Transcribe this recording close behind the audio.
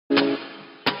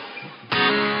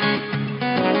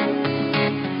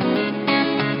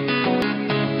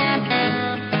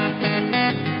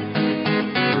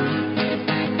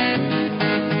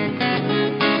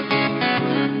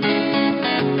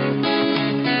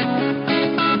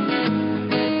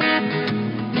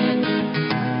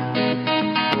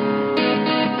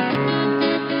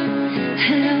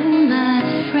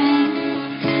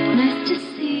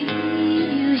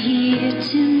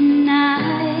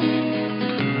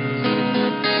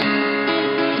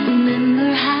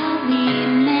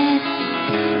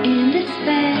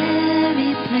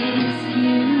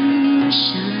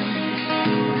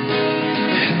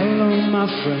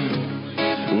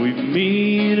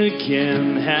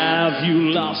Have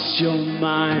you lost your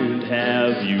mind?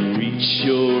 Have you reached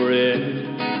your end?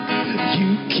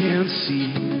 You can't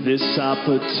see this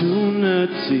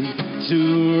opportunity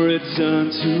to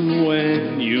return to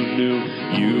when you knew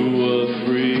you were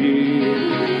free.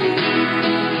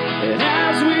 And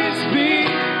as we speak,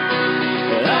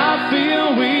 I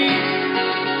feel weak.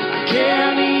 I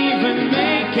can't even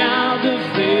make out the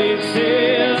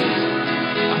faces.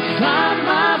 I find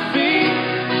my feet,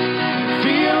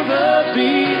 feel the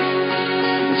beat.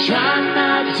 Try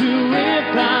not to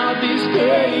rip out these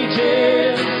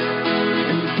pages.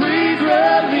 And breathe,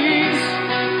 release,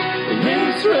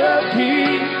 rinse,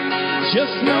 repeat.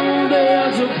 Just know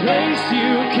there's a place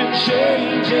you can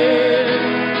change it.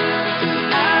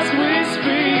 And as we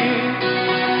speak,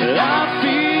 I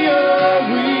feel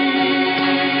weak.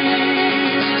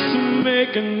 So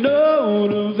make a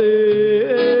note of it.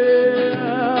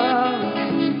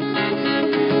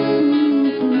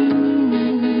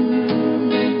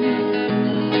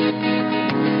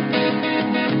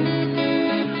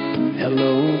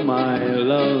 Hello, my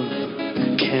love,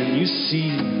 can you see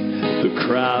the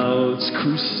crowds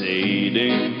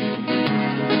crusading,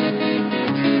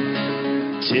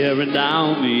 tearing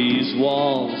down these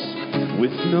walls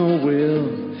with no will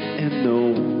and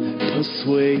no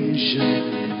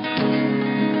persuasion?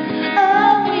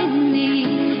 All we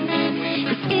need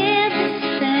is in this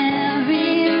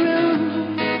very room,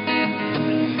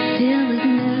 filled with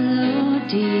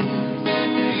melody.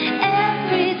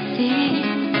 Everything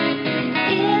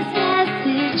is as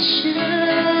it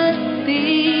should be.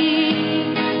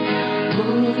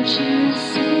 Won't you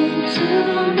sing to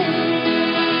me?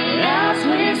 As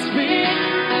we speak,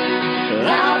 I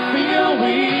feel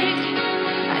weak.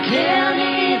 I can't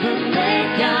even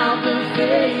make out the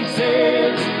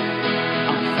faces.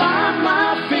 I find my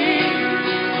feet,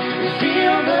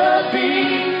 feel the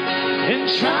beat, and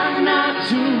try not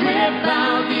to rip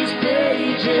out these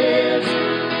pages.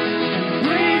 And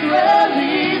breathe,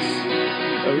 release,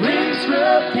 rinse,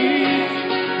 repeat.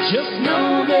 Just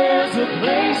know there's a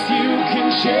place you can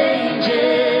change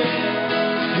it.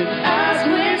 And as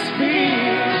we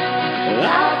speak, I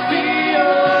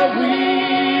feel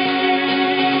weak.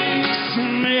 So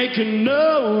make a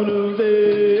note of it.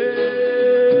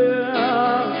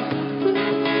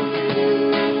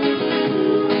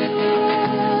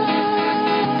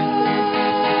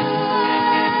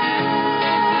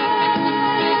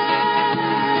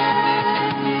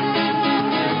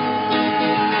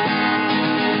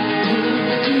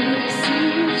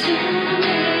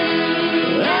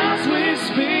 As we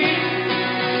speak,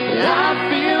 I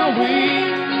feel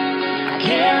weak. I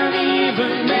can't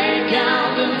even make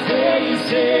out the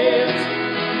faces.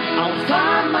 I'll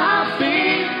find my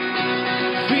feet,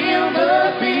 feel the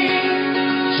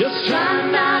beat. Just try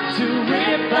not to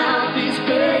rip out these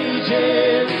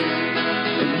pages.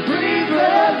 And breathe,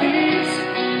 release,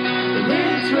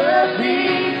 rinse,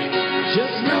 repeat.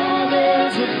 Just know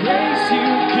there's a place you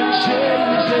can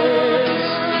change it.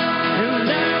 And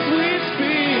as we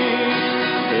speak,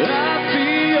 I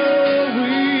feel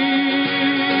weak.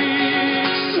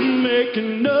 So make a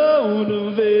note.